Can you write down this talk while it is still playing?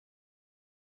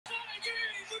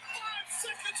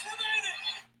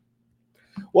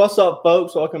What's up,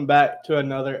 folks? Welcome back to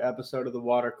another episode of the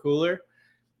Water Cooler.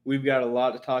 We've got a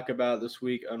lot to talk about this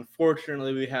week.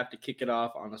 Unfortunately, we have to kick it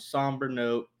off on a somber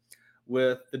note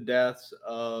with the deaths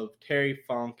of Terry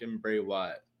Funk and Bray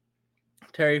Wyatt.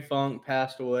 Terry Funk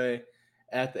passed away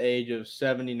at the age of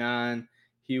 79.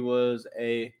 He was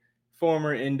a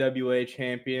former NWA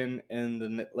champion in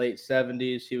the late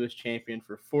 70s. He was champion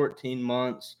for 14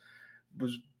 months,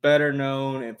 was better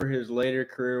known for his later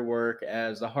career work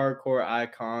as the hardcore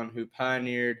icon who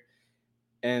pioneered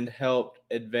and helped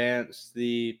advance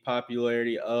the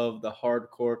popularity of the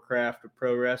hardcore craft of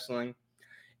pro wrestling.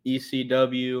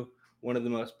 ECW, one of the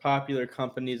most popular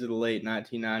companies of the late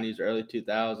 1990s, early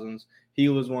 2000s. He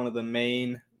was one of the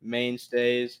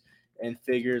mainstays and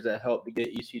figures that helped to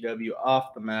get ECW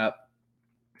off the map.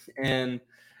 And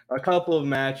a couple of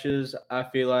matches I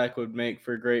feel like would make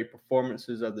for great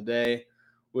performances of the day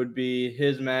would be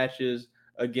his matches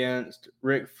against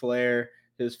Ric Flair,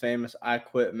 his famous I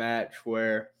Quit match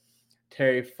where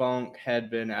Terry Funk had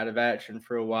been out of action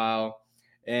for a while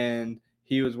and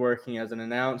he was working as an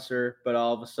announcer, but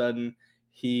all of a sudden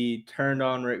he turned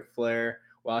on Ric Flair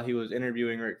while he was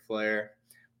interviewing Ric Flair,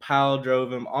 pile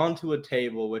drove him onto a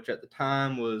table, which at the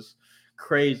time was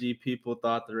crazy. People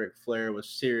thought that Ric Flair was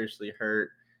seriously hurt.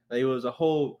 It was a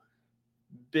whole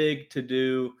big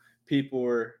to-do. People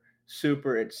were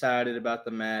super excited about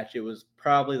the match. It was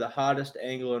probably the hottest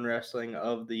angle in wrestling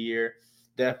of the year,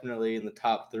 definitely in the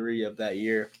top 3 of that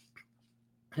year.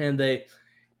 And they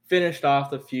finished off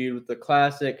the feud with the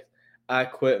classic I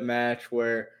Quit match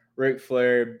where Ric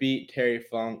Flair beat Terry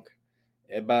Funk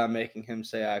by making him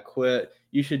say I quit.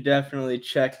 You should definitely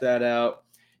check that out.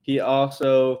 He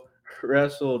also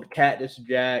wrestled Cactus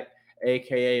Jack,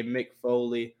 a.k.a. Mick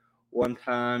Foley, one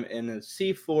time in a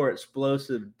C4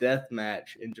 explosive death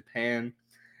match in Japan,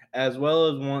 as well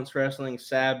as once wrestling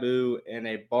Sabu in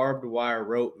a barbed wire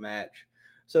rope match.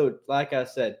 So, like I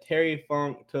said, Terry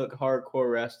Funk took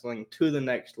hardcore wrestling to the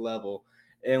next level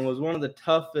and was one of the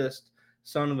toughest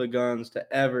son of a guns to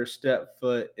ever step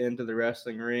foot into the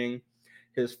wrestling ring.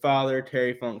 His father,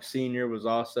 Terry Funk Sr., was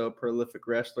also a prolific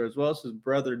wrestler, as well as his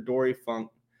brother, Dory Funk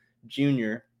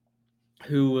Jr.,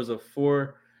 who was a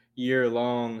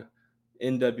 4-year-long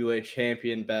NWA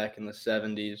champion back in the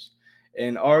 70s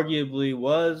and arguably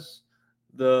was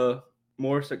the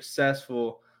more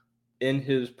successful in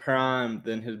his prime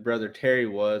than his brother Terry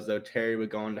was, though Terry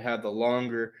would go on to have the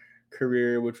longer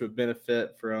career, which would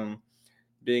benefit from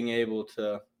being able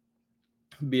to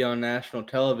be on national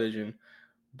television.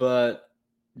 But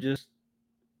just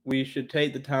we should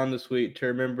take the time this week to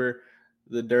remember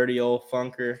the dirty old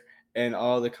Funker and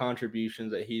all the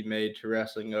contributions that he made to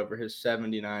wrestling over his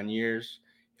 79 years.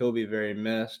 He'll be very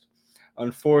missed.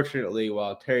 Unfortunately,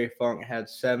 while Terry Funk had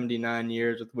 79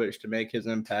 years with which to make his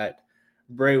impact,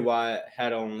 Bray Wyatt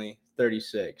had only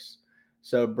 36.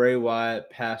 So Bray Wyatt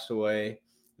passed away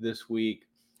this week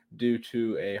due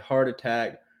to a heart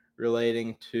attack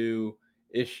relating to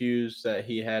issues that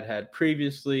he had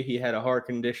previously. He had a heart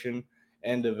condition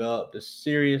and developed a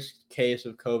serious case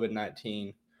of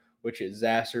COVID-19, which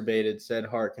exacerbated said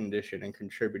heart condition and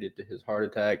contributed to his heart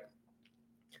attack.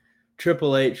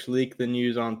 Triple H leaked the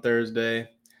news on Thursday,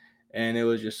 and it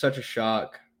was just such a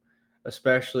shock,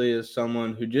 especially as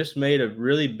someone who just made a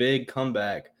really big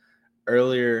comeback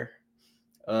earlier,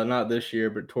 not this year,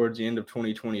 but towards the end of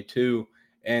 2022,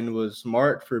 and was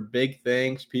marked for big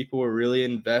things. People were really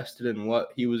invested in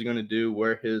what he was going to do,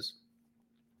 where his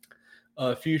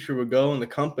future would go in the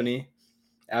company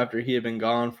after he had been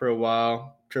gone for a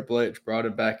while. Triple H brought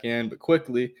him back in, but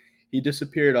quickly he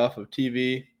disappeared off of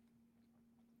TV,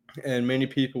 and many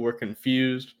people were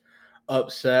confused,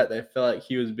 upset. They felt like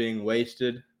he was being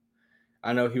wasted.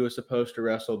 I know he was supposed to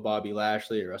wrestle Bobby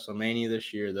Lashley at WrestleMania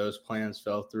this year. Those plans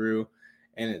fell through,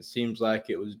 and it seems like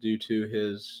it was due to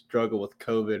his struggle with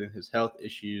COVID and his health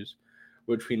issues,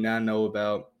 which we now know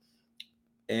about.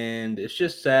 And it's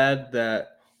just sad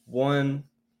that, one,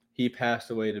 he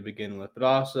passed away to begin with, but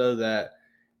also that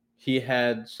he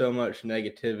had so much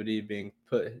negativity being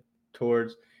put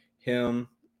towards him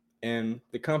and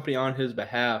the company on his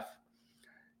behalf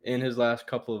in his last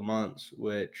couple of months,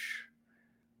 which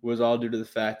was all due to the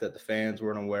fact that the fans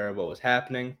weren't aware of what was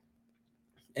happening.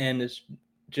 And it's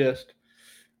just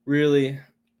really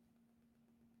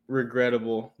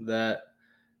regrettable that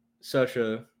such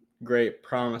a great,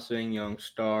 promising young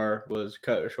star was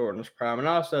cut short in his prime, and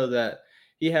also that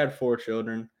he had 4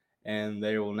 children, and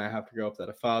they will now have to grow up without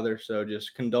a father. So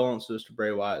just condolences to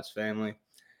Bray Wyatt's family.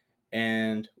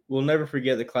 And we'll never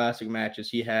forget the classic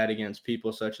matches he had against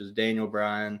people such as Daniel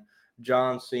Bryan,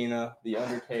 John Cena, The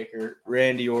Undertaker,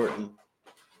 Randy Orton.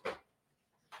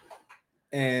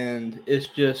 And it's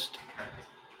just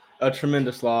a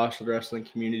tremendous loss to the wrestling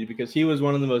community because he was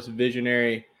one of the most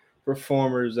visionary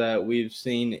performers that we've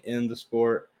seen in the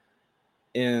sport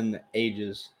in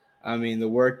ages. I mean, the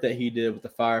work that he did with the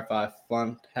Firefly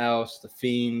Funhouse, The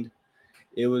Fiend,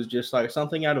 it was just like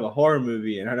something out of a horror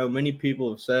movie. And I know many people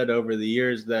have said over the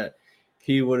years that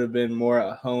he would have been more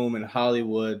at home in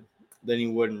Hollywood than he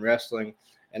would in wrestling.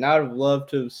 And I would have loved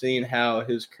to have seen how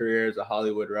his career as a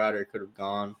Hollywood writer could have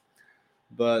gone.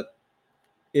 But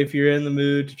if you're in the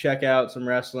mood to check out some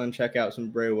wrestling, check out some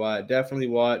Bray Wyatt. Definitely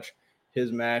watch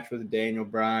his match with Daniel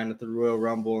Bryan at the Royal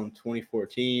Rumble in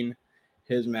 2014,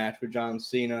 his match with John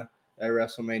Cena at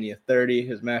WrestleMania 30,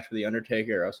 his match with The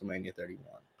Undertaker at WrestleMania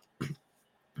 31.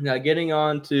 Now, getting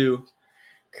on to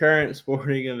current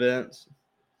sporting events,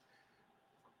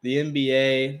 the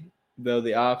NBA, though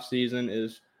the offseason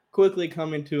is quickly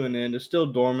coming to an end, is still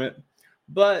dormant,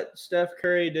 but Steph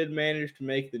Curry did manage to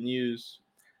make the news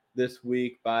this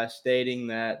week by stating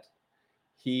that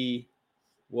he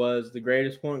was the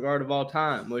greatest point guard of all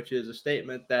time, which is a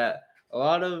statement that a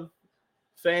lot of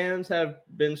fans have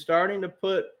been starting to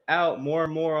put out more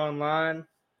and more online,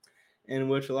 in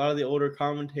which a lot of the older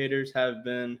commentators have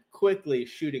been quickly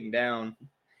shooting down.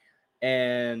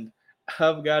 And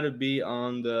I've got to be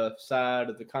on the side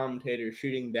of the commentators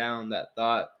shooting down that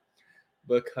thought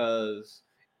because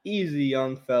easy,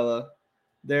 young fella.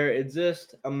 There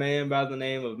exists a man by the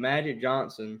name of Magic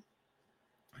Johnson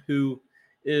who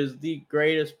is the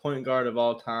greatest point guard of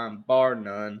all time, bar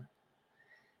none.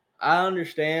 I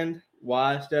understand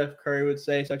why Steph Curry would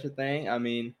say such a thing. I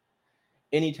mean,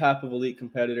 any type of elite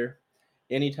competitor,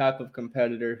 any type of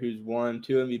competitor who's won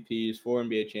 2 MVPs, 4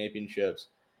 NBA championships,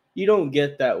 you don't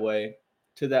get that way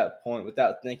to that point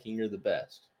without thinking you're the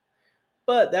best.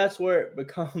 But that's where it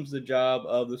becomes the job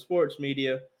of the sports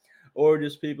media or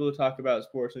just people who talk about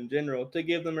sports in general to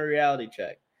give them a reality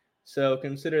check. So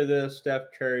consider this Steph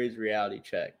Curry's reality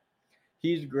check.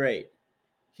 He's great.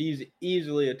 He's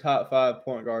easily a top 5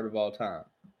 point guard of all time.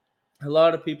 A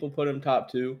lot of people put him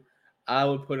top 2. I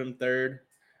would put him third.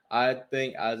 I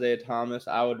think Isaiah Thomas,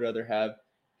 I would rather have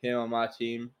him on my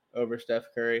team over Steph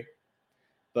Curry.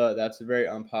 But that's a very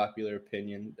unpopular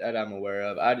opinion that I'm aware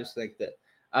of. I just think that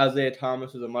Isaiah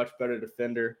Thomas is a much better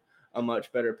defender, a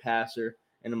much better passer,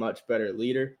 and a much better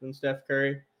leader than Steph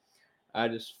Curry. I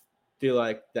just feel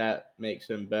like that makes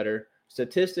him better.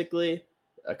 Statistically,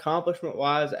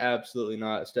 accomplishment-wise, absolutely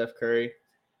not. Steph Curry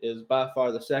is by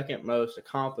far the second most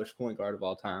accomplished point guard of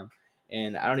all time.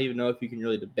 And I don't even know if you can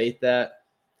really debate that.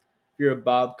 If you're a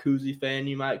Bob Cousy fan,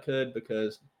 you might could,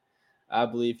 because I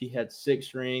believe he had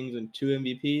 6 rings and 2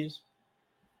 MVPs.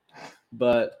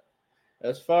 But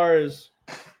as far as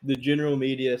the general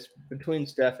media between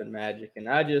Steph and Magic, and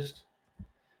I just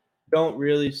don't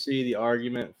really see the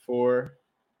argument for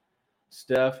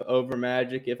Steph over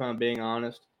Magic, if I'm being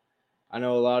honest. I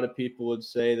know a lot of people would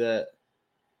say that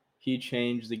he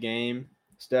changed the game,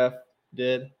 Steph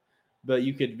did, but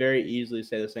you could very easily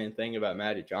say the same thing about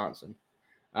Magic Johnson.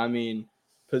 I mean,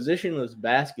 positionless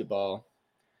basketball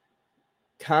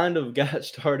kind of got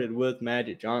started with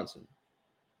Magic Johnson.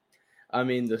 I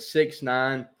mean, the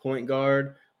 6'9" point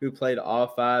guard who played all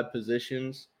 5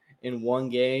 positions in one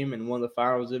game and won the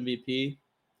Finals MVP.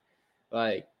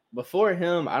 Like, before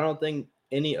him, I don't think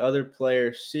any other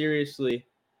player seriously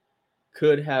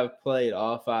could have played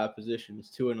all 5 positions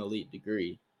to an elite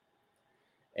degree.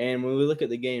 And when we look at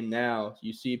the game now,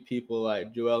 you see people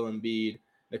like Joel Embiid,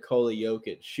 Nikola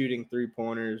Jokic shooting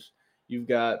 3-pointers. You've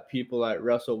got people like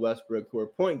Russell Westbrook who are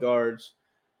point guards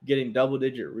getting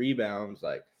double-digit rebounds.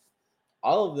 Like,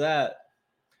 all of that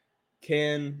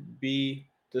can be,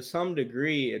 to some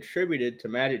degree, attributed to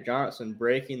Magic Johnson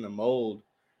breaking the mold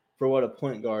for what a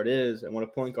point guard is and what a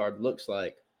point guard looks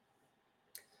like.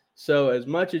 So as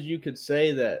much as you could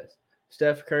say that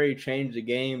Steph Curry changed the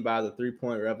game by the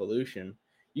 3-point revolution,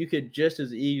 you could just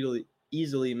as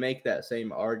easily make that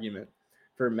same argument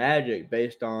for Magic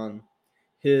based on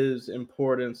his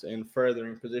importance in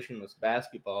furthering positionless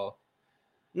basketball.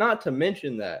 Not to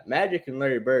mention that Magic and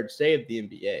Larry Bird saved the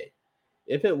NBA.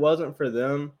 If it wasn't for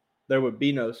them, there would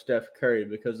be no Steph Curry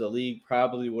because the league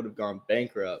probably would have gone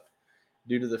bankrupt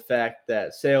due to the fact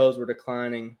that sales were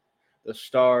declining, the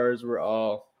stars were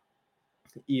all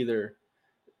either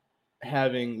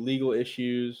having legal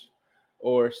issues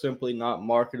or simply not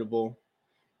marketable.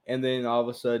 And then all of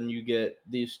a sudden you get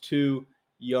these 2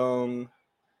 young,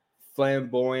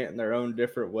 flamboyant in their own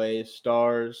different ways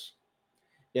stars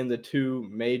in the 2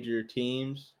 major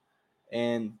teams.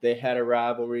 And they had a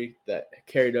rivalry that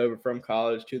carried over from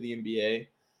college to the NBA.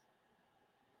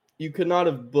 You could not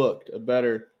have booked a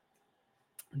better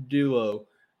duo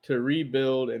to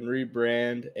rebuild and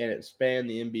rebrand and expand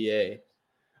the NBA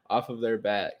off of their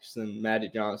backs than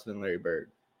Magic Johnson and Larry Bird.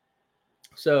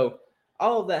 So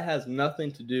all of that has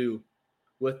nothing to do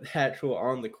with actual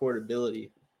on the court ability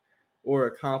or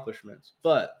accomplishments.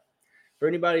 But for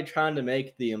anybody trying to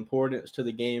make the importance to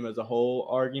the game as a whole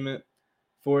argument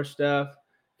for Steph,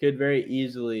 could very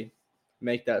easily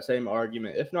make that same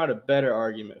argument, if not a better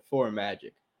argument, for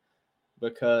Magic.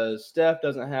 Because Steph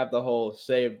doesn't have the whole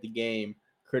save the game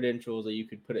credentials that you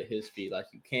could put at his feet like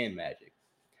you can Magic.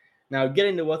 Now,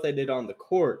 getting to what they did on the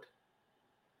court,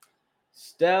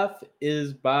 Steph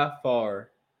is by far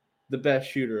the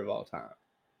best shooter of all time.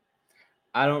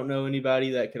 I don't know anybody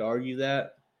that could argue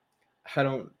that.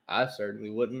 I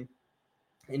certainly wouldn't.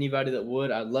 Anybody that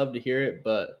would, I'd love to hear it,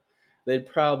 but they'd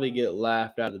probably get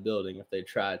laughed out of the building if they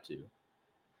tried to.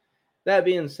 That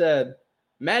being said,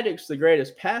 Magic's the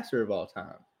greatest passer of all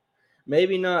time.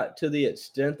 Maybe not to the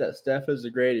extent that Steph is the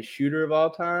greatest shooter of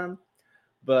all time,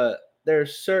 but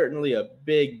there's certainly a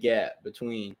big gap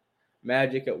between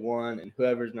Magic at 1 and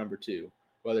whoever's number 2,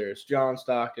 whether it's John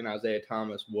Stockton, Isaiah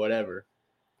Thomas, whatever.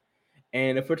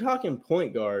 And if we're talking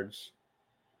point guards,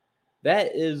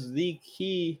 that is the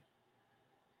key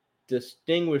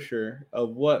distinguisher of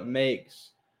what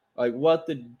makes, like, what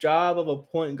the job of a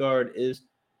point guard is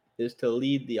to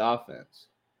lead the offense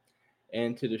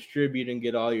and to distribute and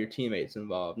get all your teammates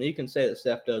involved. Now, you can say that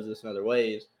Steph does this in other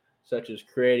ways, such as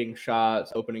creating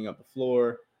shots, opening up the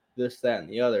floor, this, that, and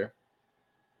the other.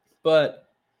 But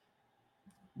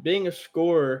being a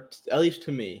scorer, at least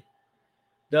to me,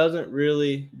 doesn't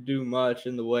really do much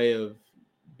in the way of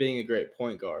being a great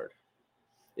point guard.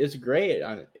 It's great.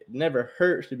 It never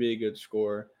hurts to be a good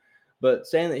scorer. But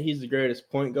saying that he's the greatest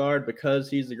point guard because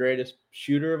he's the greatest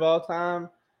shooter of all time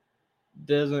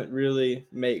doesn't really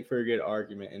make for a good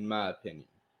argument, in my opinion.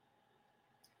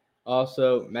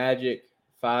 Also, Magic,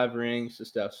 5 rings to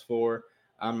Steph's 4.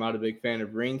 I'm not a big fan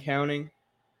of ring counting,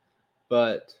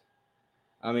 but,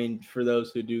 I mean, for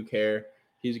those who do care,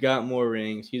 he's got more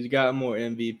rings. He's got more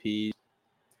MVPs.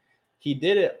 He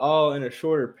did it all in a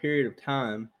shorter period of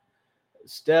time.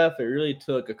 Steph, it really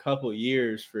took a couple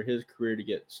years for his career to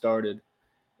get started,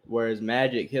 whereas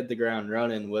Magic hit the ground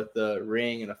running with the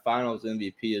ring and a finals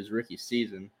MVP his rookie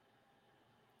season.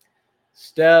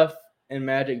 Steph and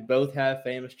Magic both have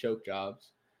famous choke jobs.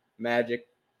 Magic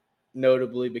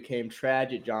notably became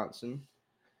Tragic Johnson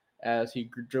as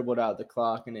he dribbled out the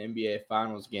clock in the NBA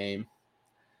Finals game,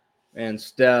 and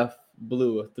Steph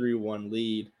blew a 3-1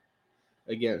 lead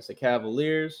against the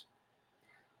Cavaliers.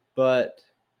 But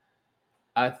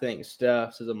I think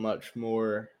Steph's is a much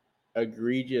more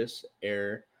egregious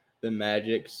error than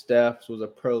Magic. Steph's was a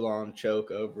prolonged choke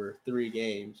over 3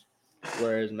 games,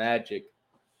 whereas Magic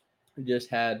just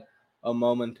had a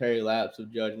momentary lapse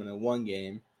of judgment in 1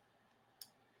 game.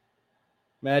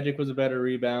 Magic was a better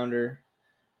rebounder.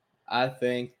 I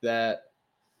think that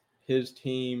his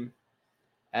team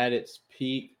at its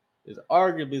peak is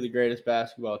arguably the greatest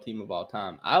basketball team of all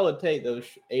time. I would take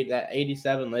that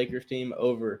 87 Lakers team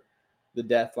over the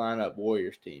Death Lineup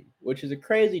Warriors team, which is a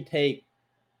crazy take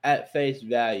at face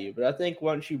value. But I think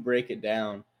once you break it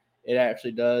down, it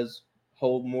actually does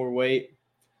hold more weight.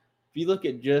 If you look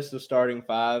at just the starting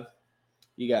 5,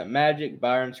 you got Magic,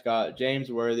 Byron Scott,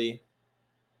 James Worthy.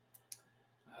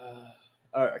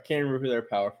 I can't remember who their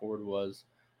power forward was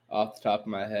off the top of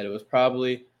my head. It was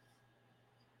probably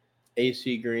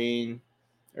AC Green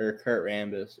or Kurt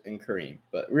Rambis and Kareem.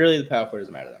 But really, the power forward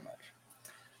doesn't matter that much.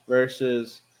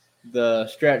 Versus the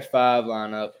stretch 5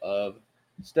 lineup of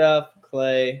Steph,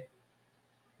 Clay,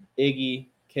 Iggy,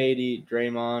 KD,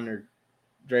 Draymond,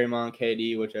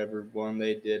 KD, whichever one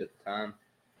they did at the time.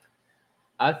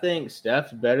 I think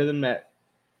Steph's better than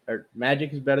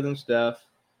Magic is better than Steph.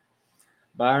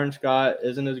 Byron Scott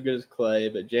isn't as good as Clay,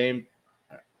 but James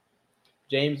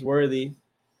Worthy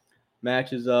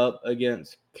matches up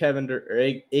against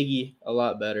Iggy a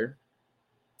lot better.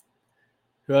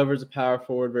 Whoever's a power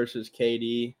forward versus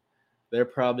KD, they're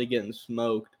probably getting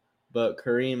smoked, but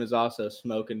Kareem is also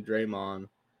smoking Draymond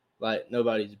like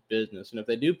nobody's business. And if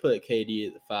they do put KD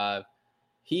at the 5,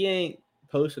 he ain't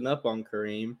posting up on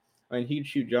Kareem. I mean, he'd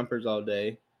shoot jumpers all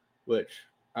day, which,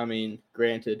 I mean,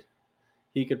 granted,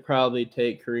 he could probably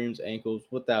take Kareem's ankles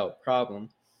without problem,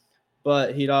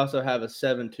 but he'd also have a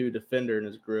 7'2" defender in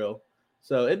his grill.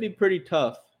 So it'd be pretty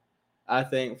tough, I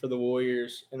think, for the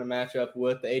Warriors in a matchup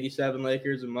with the 87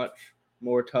 Lakers, and much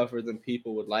more tougher than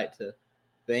people would like to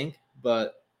think.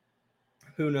 But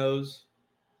who knows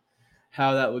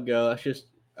how that would go. That's just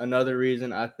another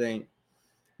reason I think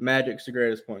Magic's the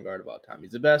greatest point guard of all time.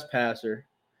 He's the best passer.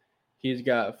 He's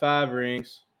got 5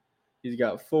 rings. He's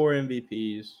got 4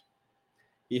 MVPs.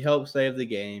 He helped save the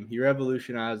game. He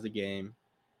revolutionized the game.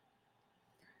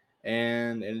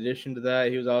 And in addition to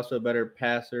that, he was also a better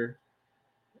passer.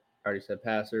 I already said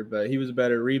passer, but he was a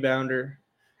better rebounder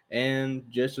and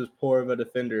just as poor of a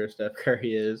defender as Steph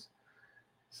Curry is.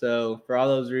 So for all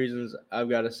those reasons, I've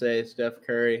got to say, Steph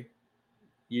Curry,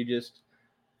 you just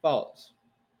false.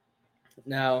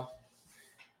 Now,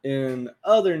 in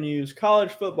other news,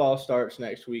 college football starts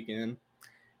next weekend,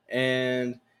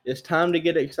 and it's time to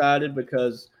get excited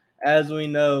because, as we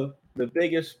know, the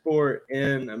biggest sport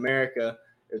in America,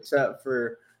 except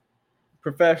for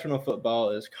professional football,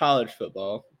 is college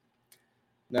football.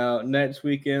 Now, next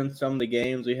weekend, some of the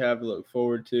games we have to look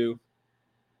forward to.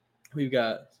 We've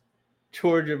got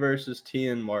Georgia versus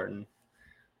TN Martin.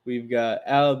 We've got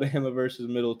Alabama versus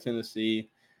Middle Tennessee,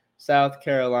 South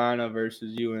Carolina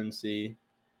versus UNC.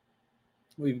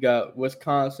 We've got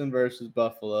Wisconsin versus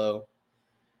Buffalo.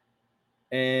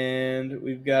 And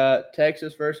we've got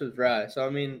Texas versus Rice. So, I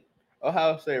mean,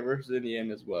 Ohio State versus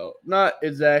Indiana as well. Not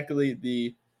exactly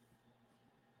the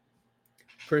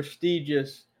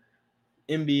prestigious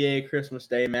NBA Christmas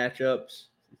Day matchups,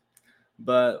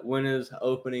 but when is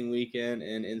opening weekend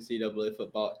in NCAA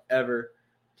football ever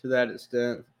to that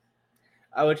extent?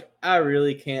 I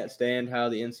really can't stand how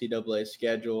the NCAA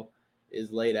schedule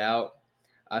is laid out.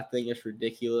 I think it's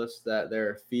ridiculous that there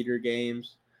are feeder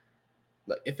games.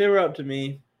 Like, if it were up to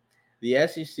me, the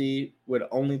SEC would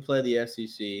only play the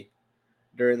SEC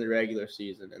during the regular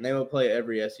season, and they would play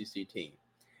every SEC team.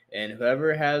 And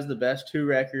whoever has the best 2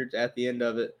 records at the end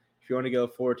of it, if you want to go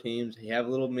 4 teams, you have a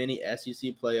little mini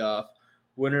SEC playoff.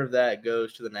 Winner of that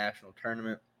goes to the national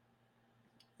tournament,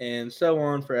 and so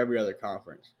on for every other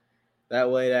conference.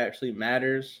 That way it actually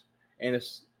matters, and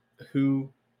it's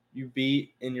who you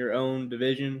beat in your own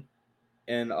division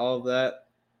and all of that.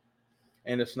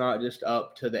 And it's not just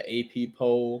up to the AP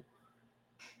poll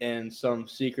and some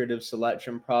secretive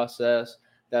selection process.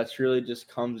 That's really just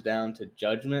comes down to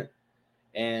judgment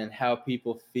and how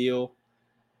people feel.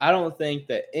 I don't think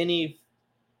that any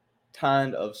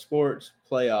kind of sports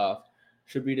playoff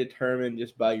should be determined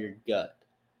just by your gut,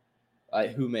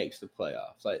 like who makes the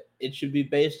playoffs. Like, it should be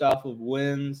based off of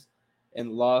wins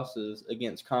and losses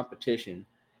against competition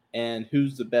and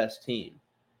who's the best team.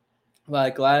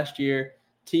 Like last year,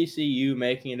 TCU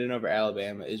making it in over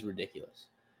Alabama is ridiculous.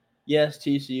 Yes,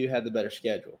 TCU had the better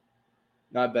schedule.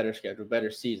 Not better schedule,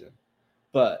 better season.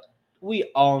 But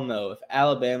we all know if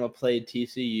Alabama played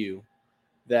TCU,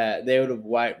 that they would have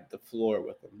wiped the floor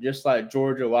with them, just like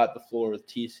Georgia wiped the floor with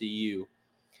TCU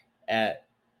at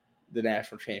the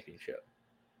national championship.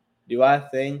 Do I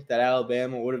think that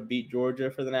Alabama would have beat Georgia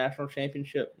for the national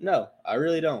championship? No, I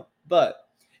really don't. But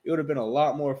it would have been a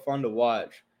lot more fun to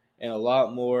watch and a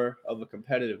lot more of a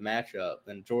competitive matchup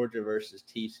than Georgia versus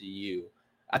TCU.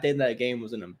 I think that game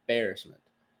was an embarrassment.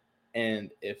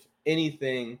 And if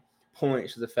anything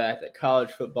points to the fact that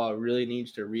college football really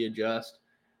needs to readjust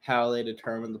how they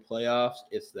determine the playoffs,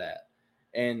 it's that.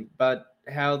 And but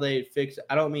how they fix it,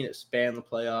 I don't mean expand the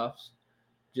playoffs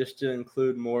just to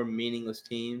include more meaningless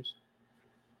teams.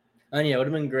 And yeah, it would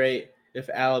have been great if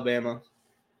Alabama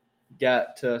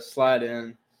got to slide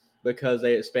in because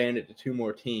they expanded to 2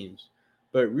 more teams.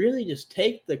 But really just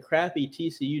take the crappy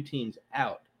TCU teams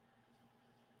out.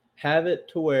 Have it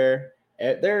to where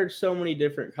there are so many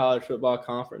different college football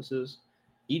conferences.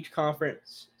 Each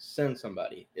conference sends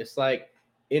somebody. It's like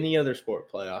any other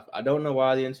sport playoff. I don't know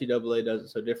why the NCAA does it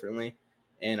so differently,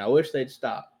 and I wish they'd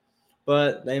stop.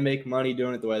 But they make money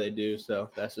doing it the way they do, so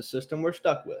that's the system we're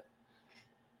stuck with.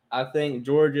 I think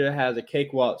Georgia has a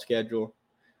cakewalk schedule.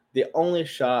 The only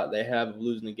shot they have of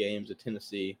losing the game is at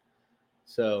Tennessee.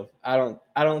 So I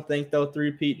don't think they'll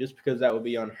three-peat just because that would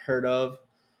be unheard of.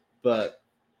 But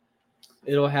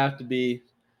it'll have to be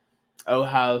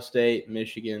Ohio State,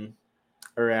 Michigan,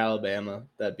 or Alabama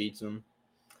that beats them.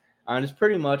 And it's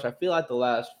pretty much, I feel like the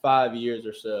last 5 years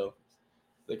or so,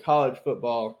 the college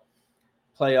football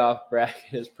playoff bracket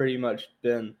has pretty much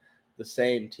been the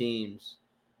same teams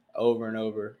over and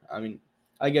over. I mean,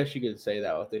 I guess you could say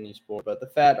that with any sport, but the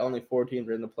fact only 4 teams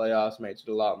are in the playoffs makes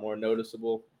it a lot more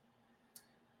noticeable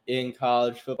in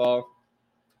college football.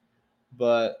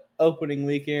 But opening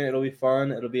weekend, it'll be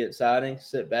fun. It'll be exciting.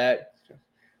 Sit back,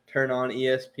 turn on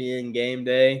ESPN Game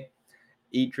Day,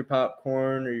 eat your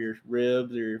popcorn or your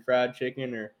ribs or your fried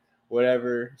chicken or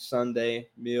whatever Sunday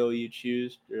meal you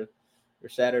choose, or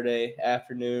Saturday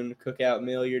afternoon cookout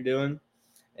meal you're doing,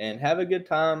 and have a good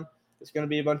time. It's going to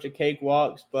be a bunch of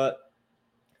cakewalks, but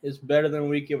it's better than a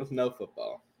weekend with no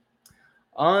football.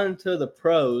 On to the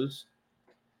pros.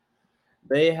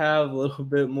 They have a little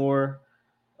bit more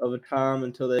of a time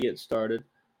until they get started,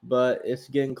 but it's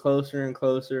getting closer and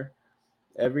closer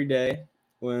every day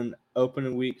when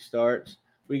opening week starts.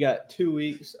 We got 2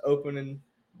 weeks opening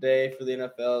day for the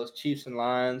NFL's Chiefs and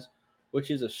Lions,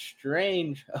 which is a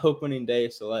strange opening day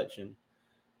selection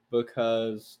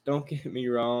because don't get me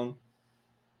wrong,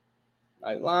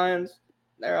 like Lions,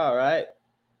 they're all right,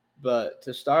 but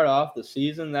to start off the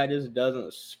season, that just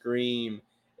doesn't scream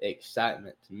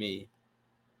excitement to me.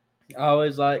 I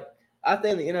always like. I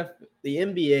think the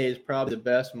NBA is probably the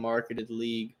best marketed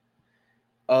league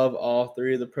of all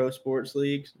three of the pro sports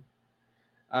leagues.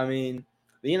 I mean,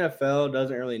 the NFL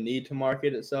doesn't really need to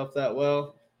market itself that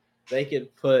well. They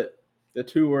could put the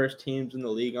two worst teams in the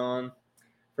league on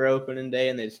for opening day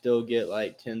and they'd still get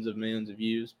like tens of millions of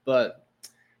views. But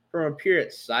from a pure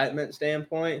excitement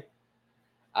standpoint,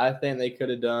 I think they could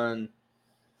have done,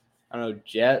 I don't know,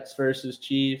 Jets versus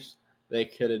Chiefs. They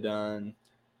could have done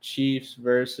Chiefs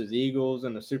versus Eagles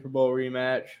in the Super Bowl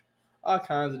rematch. All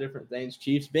kinds of different things.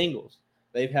 Chiefs Bengals.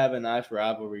 They've have a nice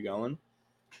rivalry going.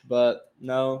 But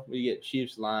no, we get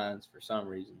Chiefs Lions for some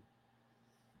reason.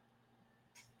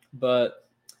 But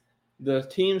the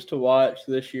teams to watch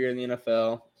this year in the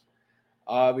NFL,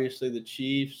 obviously the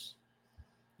Chiefs.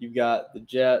 You've got the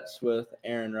Jets with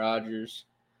Aaron Rodgers,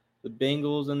 the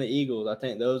Bengals and the Eagles. I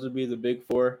think those would be the big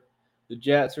four. The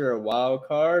Jets are a wild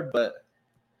card, but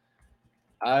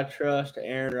I trust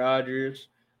Aaron Rodgers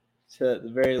to at the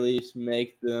very least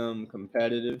make them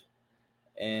competitive,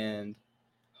 and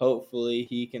hopefully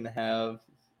he can have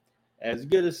as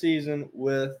good a season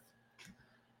with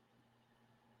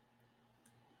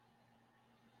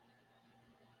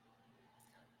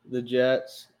the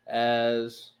Jets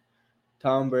as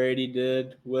Tom Brady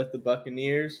did with the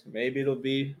Buccaneers. Maybe it'll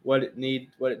be what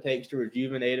it takes to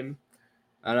rejuvenate him.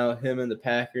 I know him and the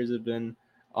Packers have been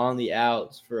on the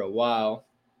outs for a while.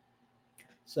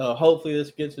 So hopefully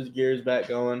this gets his gears back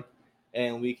going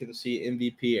and we can see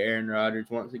MVP Aaron Rodgers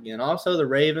once again. Also the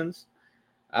Ravens,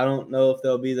 I don't know if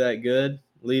they'll be that good.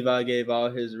 Levi gave all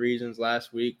his reasons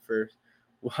last week for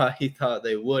why he thought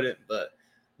they wouldn't, but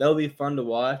they'll be fun to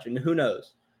watch. And who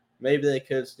knows? Maybe they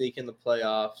could sneak in the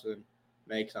playoffs and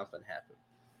make something happen.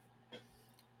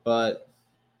 But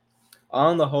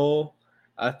on the whole,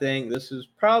 I think this is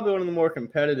probably one of the more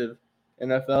competitive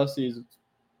NFL seasons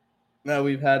that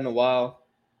we've had in a while.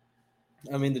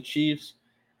 I mean, the Chiefs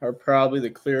are probably the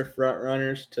clear front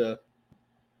runners to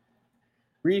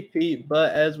repeat,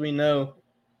 but as we know,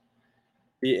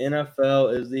 the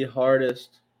NFL is the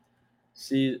hardest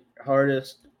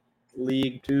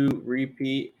league to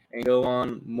repeat and go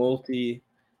on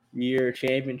multi-year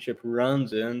championship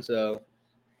runs in. So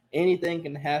anything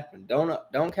can happen. Don't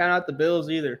count out the Bills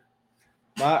either.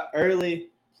 My early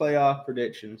playoff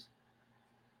predictions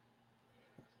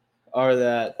are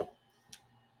that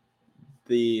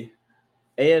the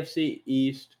AFC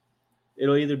East,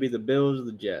 it'll either be the Bills or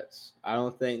the Jets. I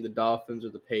don't think the Dolphins or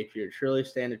the Patriots really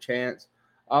stand a chance.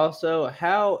 Also,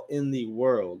 how in the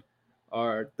world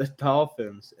are the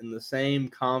Dolphins in the same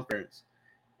conference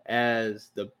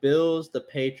as the Bills, the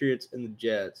Patriots, and the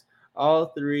Jets? All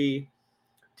three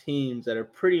teams that are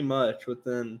pretty much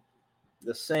within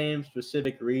the same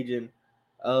specific region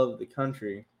of the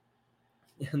country.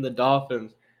 And the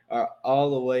Dolphins are all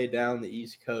the way down the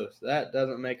East Coast. That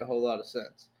doesn't make a whole lot of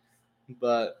sense.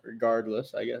 But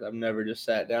regardless, I guess I've never just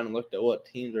sat down and looked at what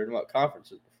teams are in what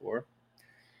conferences before.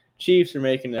 Chiefs are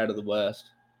making it out of the West.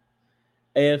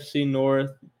 AFC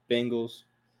North, Bengals.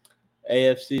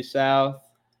 AFC South,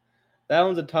 that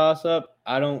one's a toss-up.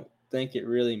 I don't think it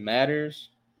really matters,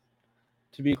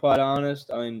 to be quite honest.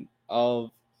 I mean, all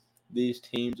of these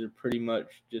teams are pretty much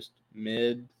just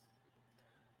mid.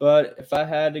 But if I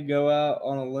had to go out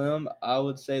on a limb, I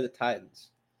would say the Titans.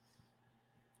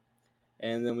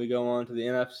 And then we go on to the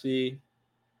NFC.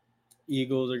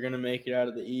 Eagles are going to make it out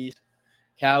of the East.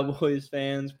 Cowboys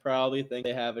fans probably think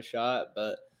they have a shot,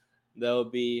 but they'll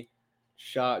be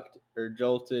shocked or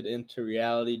jolted into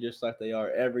reality just like they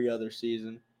are every other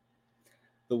season.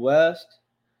 The West,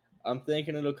 I'm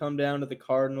thinking it'll come down to the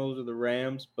Cardinals or the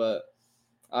Rams, but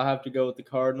I'll have to go with the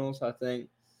Cardinals. I think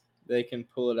they can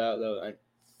pull it out, though.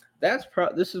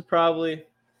 This is probably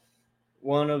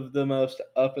one of the most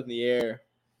up in the air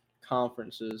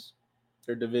conferences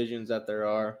or divisions that there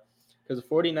are. Because the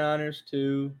 49ers,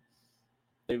 too,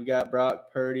 they've got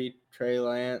Brock Purdy, Trey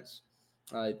Lance.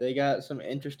 They got some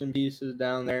interesting pieces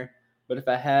down there. But if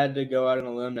I had to go out on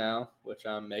a limb now, which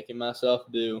I'm making myself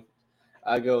do,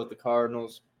 I go with the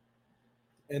Cardinals.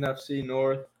 NFC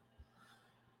North.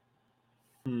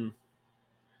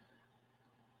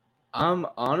 I'm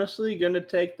honestly going to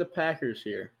take the Packers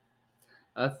here.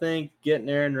 I think getting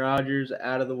Aaron Rodgers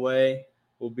out of the way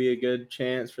will be a good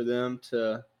chance for them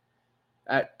to.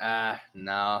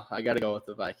 No, I got to go with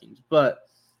the Vikings. But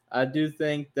I do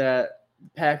think that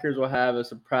Packers will have a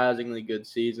surprisingly good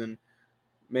season.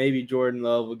 Maybe Jordan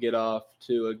Love will get off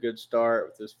to a good start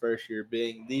with his first year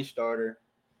being the starter.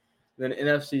 Then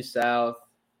NFC South,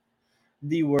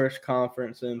 the worst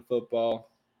conference in football,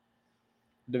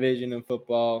 division in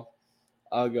football.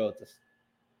 I'll go with this.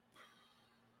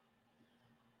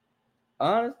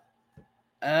 Honest,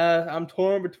 I'm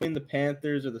torn between the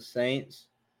Panthers or the Saints.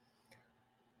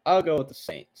 I'll go with the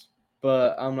Saints,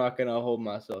 but I'm not going to hold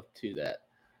myself to that.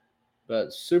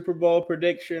 But Super Bowl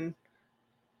prediction,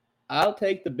 I'll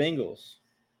take the Bengals.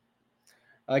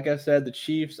 Like I said, the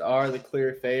Chiefs are the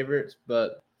clear favorites,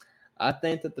 but I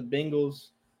think that the Bengals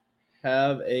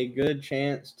have a good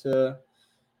chance to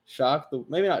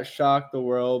maybe not shock the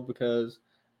world, because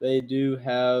they do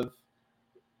have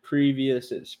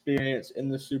previous experience in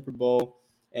the Super Bowl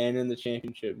and in the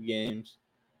championship games.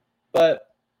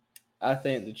 But I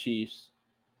think the Chiefs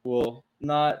will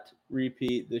not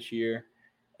repeat this year,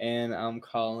 and I'm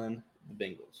calling the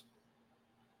Bengals.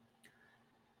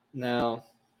 Now,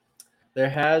 there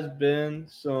has been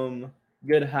some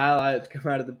good highlights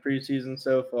come out of the preseason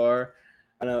so far.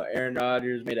 I know Aaron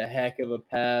Rodgers made a heck of a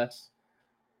pass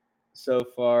so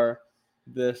far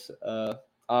this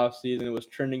offseason. It was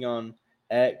trending on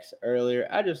X earlier.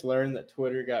 I just learned that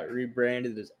Twitter got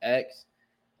rebranded as X,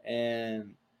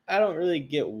 and I don't really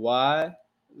get why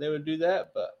they would do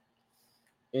that, but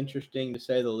interesting to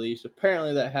say the least.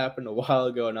 Apparently that happened a while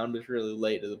ago, and I'm just really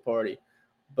late to the party.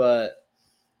 But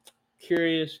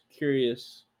curious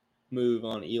move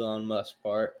on Elon Musk's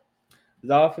part. The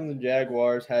Dolphins and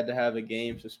Jaguars had to have a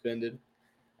game suspended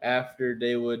after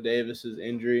David Davis's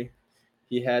injury.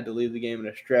 He had to leave the game in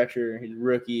a stretcher. He's a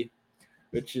rookie,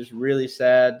 which is really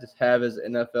sad to have his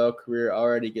NFL career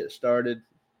already get started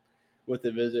with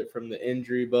a visit from the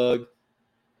injury bug.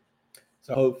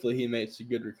 So hopefully he makes a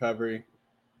good recovery.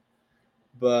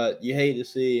 But you hate to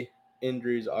see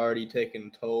injuries already taking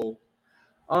a toll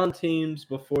on teams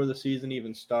before the season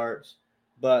even starts.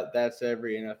 But that's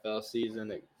every NFL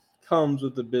season. It comes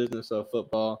with the business of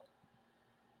football.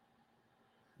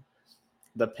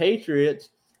 The Patriots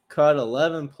cut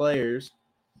 11 players.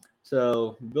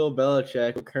 So Bill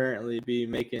Belichick will currently be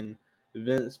making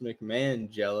Vince McMahon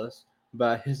jealous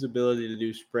by his ability to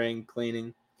do spring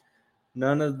cleaning.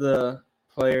 None of the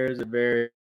players are very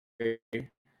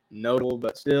notable,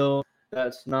 but still,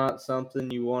 that's not something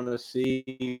you want to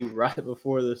see right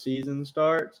before the season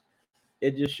starts.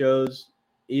 It just shows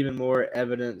even more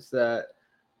evidence that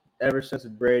ever since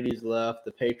Brady's left,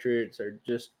 the Patriots are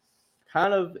just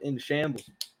kind of in shambles.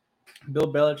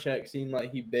 Bill Belichick seemed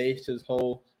like he based his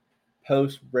whole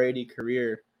post-Brady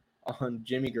career on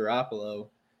Jimmy Garoppolo.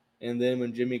 And then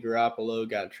when Jimmy Garoppolo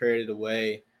got traded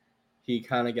away, he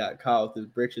kind of got caught with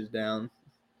his britches down.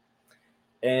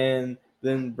 And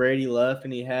then Brady left,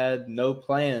 and he had no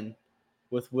plan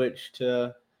with which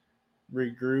to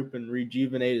regroup and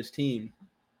rejuvenate his team,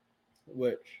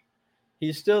 which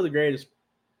he's still the greatest,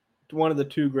 one of the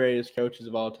two greatest coaches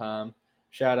of all time.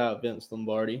 Shout out Vince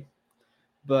Lombardi.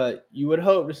 But you would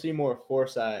hope to see more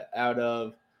foresight out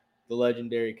of the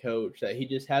legendary coach that he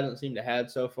just hasn't seemed to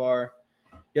have so far.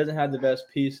 He doesn't have the best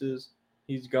pieces.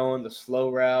 He's going the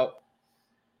slow route.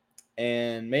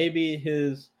 And maybe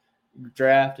his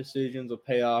draft decisions will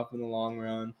pay off in the long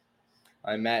run.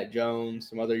 Like Matt Jones,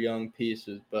 some other young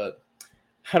pieces. But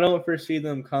I don't foresee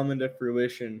them coming to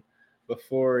fruition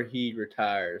before he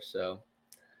retires. So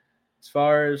as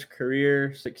far as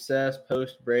career success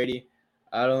post-Brady,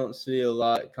 I don't see a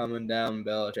lot coming down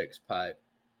Belichick's pipe.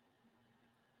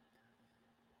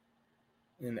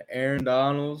 And Aaron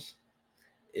Donald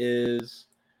is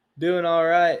doing all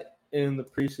right in the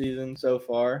preseason so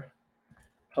far.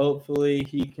 Hopefully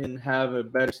he can have a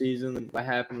better season than what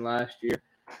happened last year.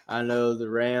 I know the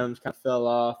Rams kind of fell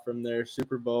off from their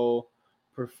Super Bowl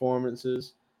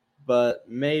performances, but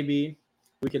maybe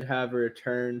we could have a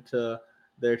return to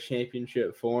their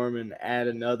championship form and add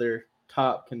another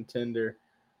top contender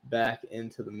back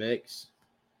into the mix.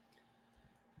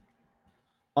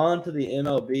 On to the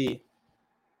MLB.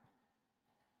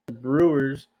 The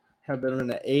Brewers have been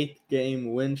on an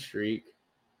 8-game win streak,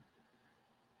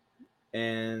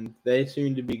 and they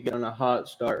seem to be getting a hot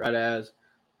start right as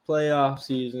playoff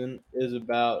season is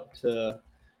about to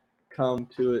come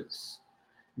to its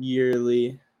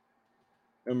yearly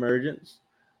emergence.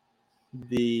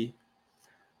 The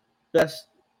best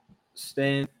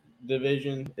stand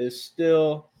division is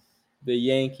still the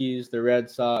Yankees, the Red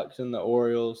Sox, and the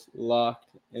Orioles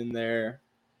locked in there.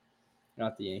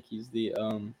 Not the Yankees, the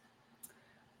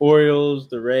Orioles,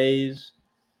 the Rays,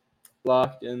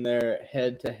 locked in their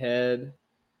head-to-head.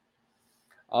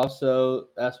 Also,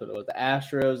 that's what it was. The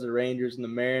Astros, the Rangers, and the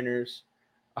Mariners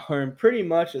are in pretty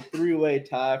much a three-way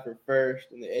tie for first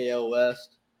in the AL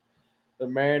West. The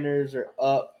Mariners are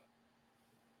up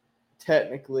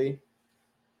technically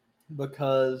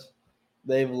because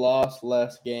they've lost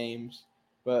less games.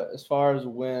 But as far as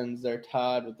wins, they're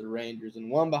tied with the Rangers and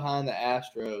one behind the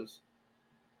Astros.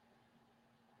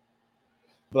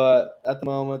 But at the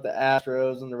moment, the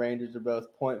Astros and the Rangers are both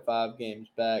 0.5 games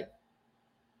back.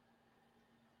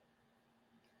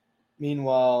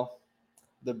 Meanwhile,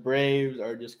 the Braves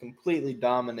are just completely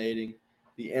dominating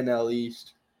the NL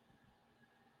East.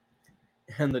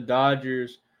 And the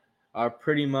Dodgers are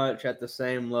pretty much at the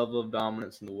same level of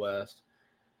dominance in the West.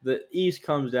 The East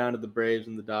comes down to the Braves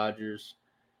and the Dodgers,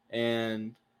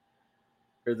 or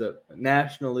the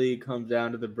National League comes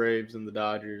down to the Braves and the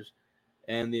Dodgers,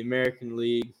 and the American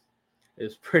League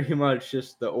is pretty much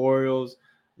just the Orioles,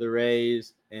 the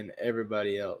Rays, and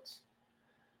everybody else.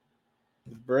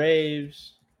 The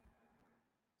Braves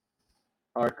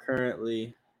are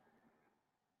currently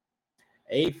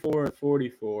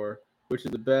 84-44, which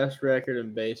is the best record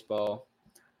in baseball.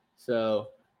 So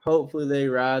hopefully they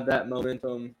ride that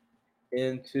momentum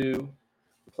into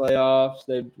the playoffs.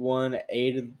 They've won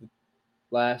 8 of the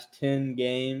last 10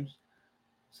 games.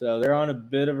 So they're on a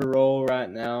bit of a roll right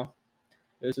now.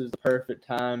 This is the perfect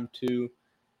time to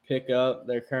pick up.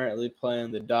 They're currently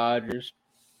playing the Dodgers.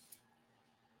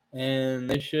 And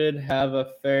they should have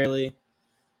a fairly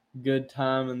good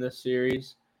time in this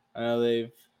series. I know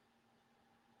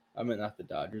not the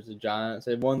Dodgers, the Giants.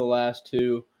 They've won the last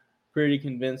 2 pretty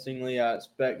convincingly. I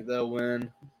expect they'll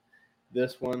win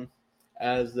this one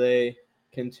as they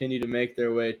continue to make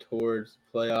their way towards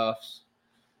the playoffs.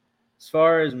 As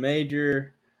far as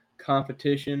major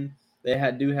competition,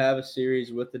 they do have a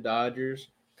series with the Dodgers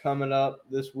coming up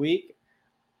this week.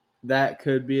 That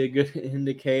could be a good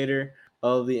indicator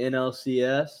of the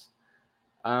NLCS.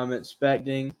 I'm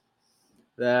expecting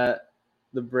that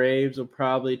the Braves will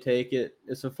probably take it.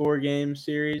 It's a 4-game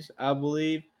series, I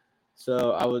believe.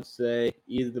 So I would say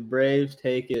either the Braves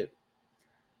take it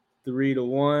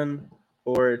 3-1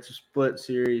 or it's a split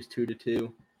series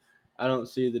 2-2. I don't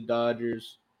see the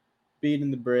Dodgers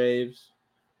beating the Braves,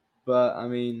 but I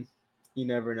mean, you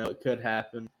never know. It could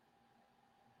happen.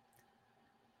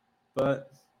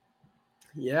 But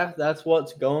yeah, that's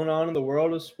what's going on in the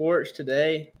world of sports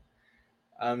today.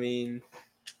 I mean,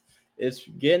 it's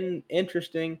getting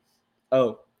interesting.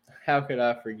 Oh, how could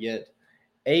I forget?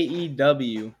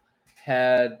 AEW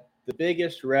had the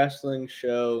biggest wrestling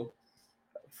show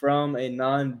from a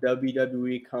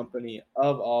non-WWE company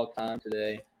of all time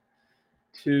today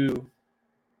to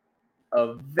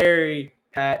a very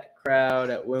packed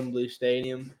crowd at Wembley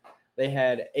Stadium. They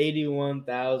had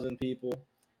 81,000 people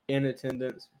in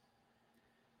attendance.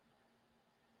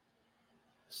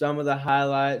 Some of the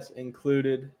highlights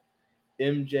included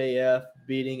MJF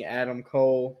beating Adam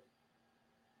Cole,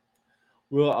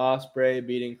 Will Ospreay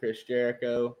beating Chris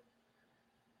Jericho,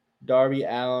 Darby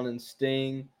Allin and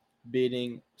Sting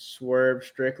beating Swerve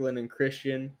Strickland and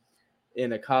Christian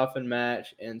in a coffin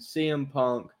match, and CM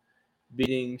Punk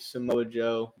beating Samoa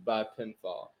Joe by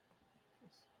pinfall.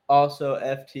 Also,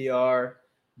 FTR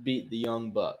beat the Young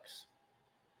Bucks.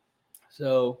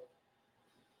 So,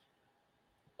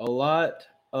 a lot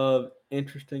of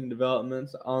interesting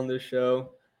developments on this show.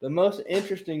 The most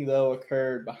interesting, though,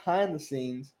 occurred behind the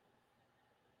scenes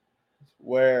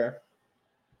where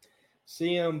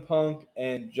CM Punk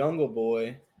and Jungle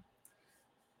Boy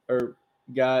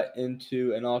got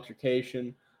into an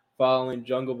altercation following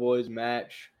Jungle Boy's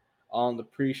match on the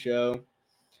pre-show.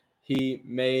 He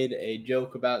made a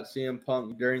joke about CM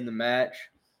Punk during the match,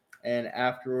 and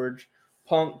afterwards,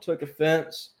 Punk took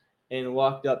offense and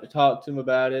walked up to talk to him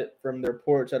about it. From the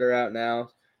reports that are out now,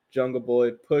 Jungle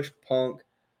Boy pushed Punk,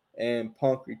 and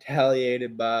Punk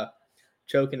retaliated by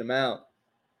choking him out,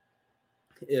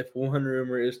 if one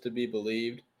rumor is to be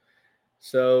believed.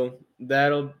 So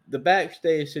the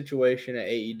backstage situation at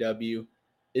AEW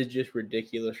is just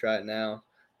ridiculous right now.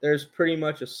 There's pretty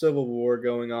much a civil war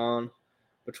going on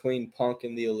between Punk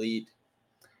and the Elite.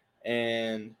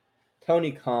 And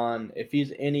Tony Khan, if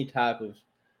he's any type of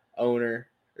owner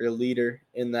or leader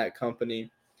in that company,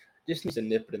 just needs to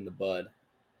nip it in the bud.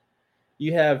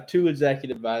 You have three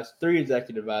executive vice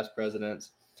presidents,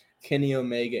 Kenny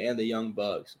Omega and the Young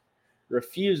Bucks,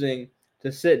 refusing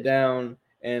to sit down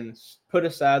and put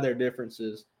aside their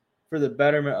differences for the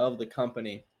betterment of the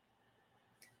company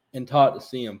and talk to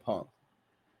CM Punk.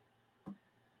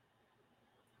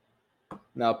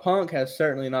 Now, Punk has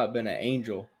certainly not been an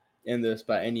angel in this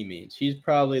by any means. He's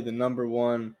probably the number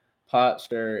one pot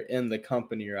stirrer in the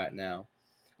company right now.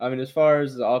 I mean, as far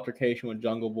as the altercation with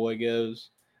Jungle Boy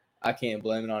goes, I can't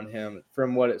blame it on him.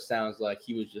 From what it sounds like,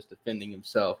 he was just defending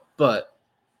himself. But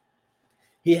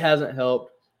he hasn't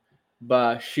helped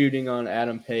by shooting on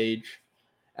Adam Page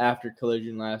after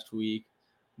Collision last week,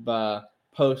 by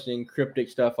posting cryptic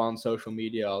stuff on social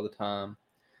media all the time.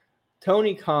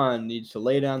 Tony Khan needs to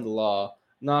lay down the law,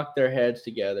 knock their heads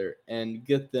together, and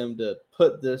get them to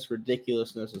put this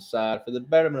ridiculousness aside for the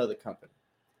betterment of the company.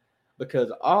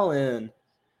 Because All In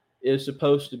is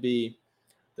supposed to be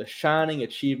the shining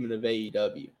achievement of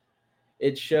AEW.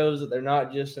 It shows that they're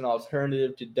not just an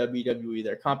alternative to WWE,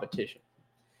 they're competition.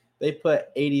 They put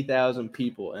 80,000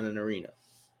 people in an arena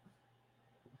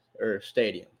or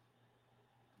stadium.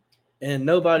 And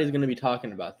nobody's going to be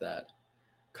talking about that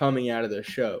coming out of their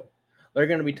show. They're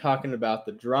going to be talking about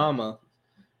the drama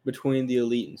between the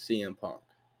Elite and CM Punk.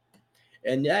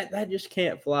 And that just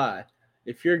can't fly.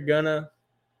 If you're going to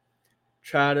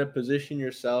try to position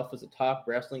yourself as a top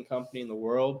wrestling company in the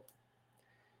world,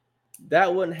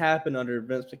 that wouldn't happen under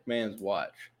Vince McMahon's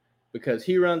watch because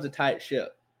he runs a tight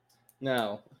ship.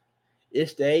 Now,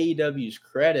 it's to AEW's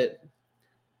credit,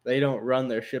 they don't run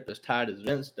their ship as tight as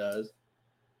Vince does.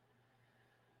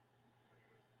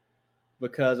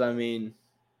 Because, I mean,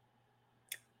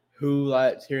 who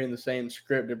likes hearing the same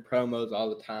scripted promos all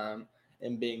the time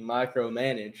and being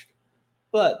micromanaged?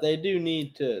 But they do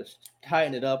need to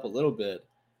tighten it up a little bit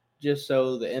just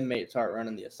so the inmates aren't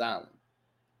running the asylum.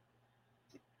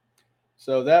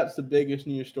 So that's the biggest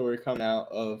news story coming out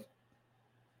of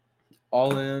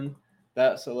All In.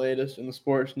 That's the latest in the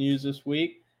sports news this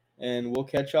week, and we'll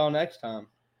catch y'all next time.